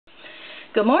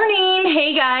Good morning.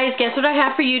 Hey guys, guess what I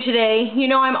have for you today? You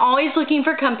know, I'm always looking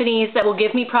for companies that will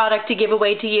give me product to give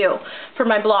away to you for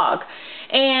my blog.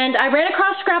 And I ran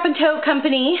across Scrap and Tote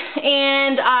company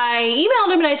and I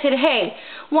emailed them and I said, hey,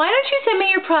 why don't you send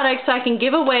me your product so I can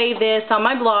give away this on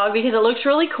my blog because it looks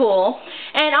really cool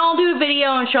and I'll do a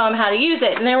video and show them how to use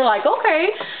it. And they were like, okay.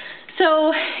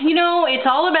 So, you know, it's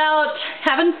all about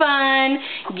having fun,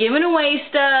 giving away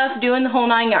stuff, doing the whole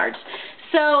 9 yards.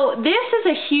 So this is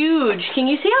a huge, can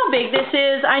you see how big this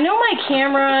is? I know my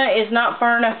camera is not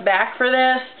far enough back for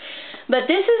this, but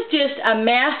this is just a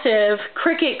massive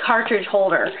Cricut cartridge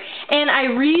holder. And I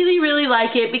really, really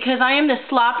like it because I am the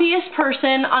sloppiest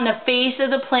person on the face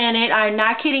of the planet. I'm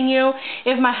not kidding you.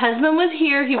 If my husband was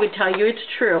here, he would tell you it's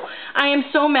true. I am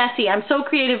so messy. I'm so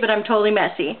creative, but I'm totally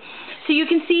messy. So you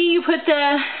can see you put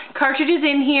the cartridges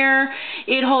in here.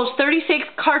 It holds 36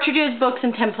 cartridges, books,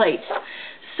 and templates.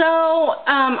 So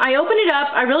I opened it up.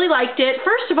 I really liked it.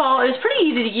 First of all, it was pretty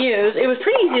easy to use. It was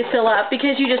pretty easy to fill up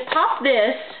because you just pop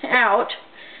this out,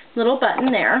 little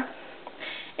button there,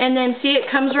 and then see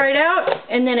it comes right out,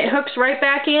 and then it hooks right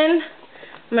back in.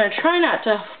 I'm going to try not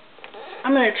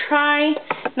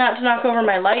to knock over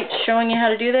my lights showing you how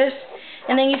to do this.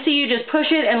 And then you see you just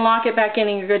push it and lock it back in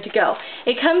and you're good to go.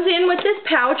 It comes in with this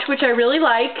pouch, which I really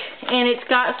like, and it's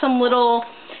got some little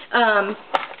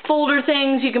folder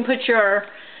things you can put your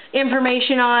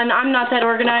information on. I'm not that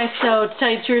organized, so to tell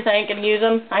you the truth, I ain't gonna use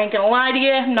them. I ain't gonna lie to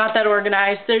you, I'm not that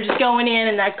organized. They're just going in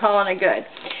and I'm calling it good.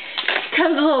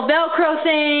 Comes with little Velcro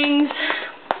things.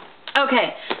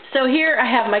 Okay, so here I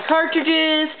have my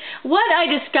cartridges. What I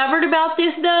discovered about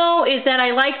this though is that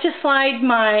I like to slide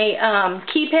my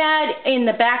keypad in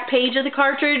the back page of the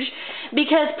cartridge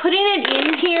because putting it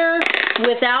in here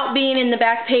without being in the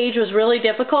back page was really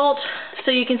difficult.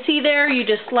 So you can see there, you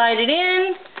just slide it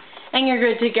in and you're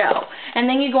good to go. And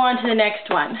then you go on to the next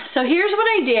one. So here's what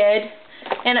I did,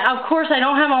 and of course I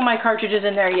don't have all my cartridges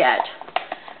in there yet.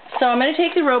 So I'm going to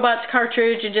take the robots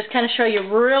cartridge and just kind of show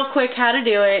you real quick how to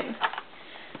do it.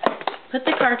 Put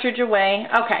the cartridge away.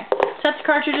 Okay, set the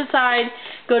cartridge aside,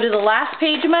 go to the last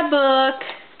page of my book.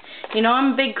 You know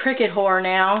I'm a big Cricut whore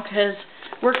now because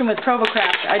working with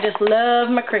Provocraft, I just love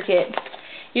my Cricut.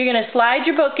 You're going to slide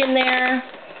your book in there,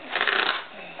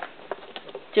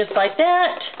 just like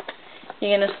that.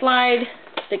 You're going to slide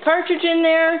the cartridge in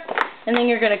there, and then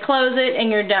you're going to close it, and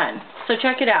you're done. So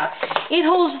check it out. It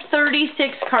holds 36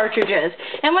 cartridges.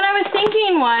 And what I was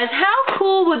thinking was, how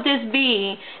cool would this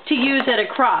be to use at a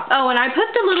crop? Oh, and I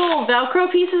put the little Velcro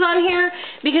pieces on here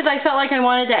because I felt like I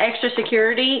wanted that extra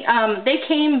security. They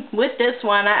came with this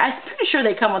one. I'm pretty sure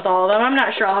they come with all of them. I'm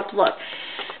not sure. I'll have to look.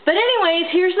 But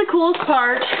anyways, here's the coolest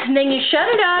part. And then you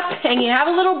shut it up, and you have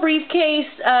a little briefcase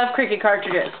of Cricut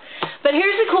cartridges. But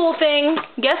here's the cool thing.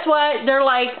 Guess what? They're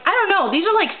like, I don't know, these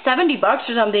are like 70 bucks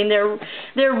or something. They're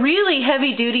really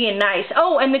heavy duty and nice.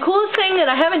 Oh, and the coolest thing that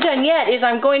I haven't done yet is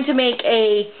I'm going to make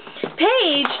a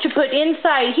page to put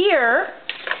inside here.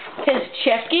 Because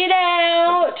check it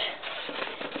out.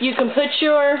 You can put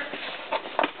your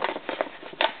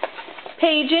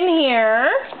page in here.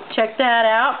 Check that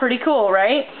out. Pretty cool,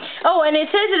 right? Oh, and it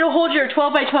says it'll hold your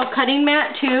 12 by 12 cutting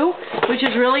mat too, which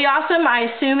is really awesome. I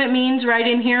assume it means right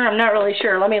in here. I'm not really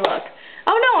sure. Let me look.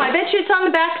 Oh no, I bet you it's on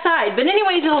the back side. But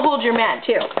anyways, it'll hold your mat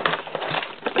too.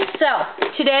 So,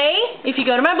 today, if you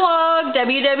go to my blog,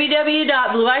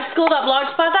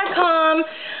 www.blueeyeschool.blogspot.com,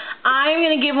 I'm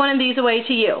going to give one of these away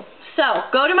to you. So,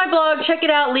 go to my blog, check it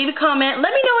out, leave a comment.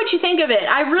 Let me know what you think of it.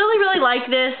 I really, really like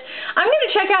this. I'm going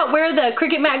to check out where the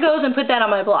Cricut mat goes and put that on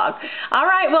my blog.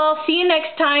 Alright, well, see you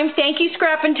next time. Thank you,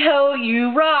 Scrap and Tote.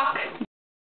 You rock.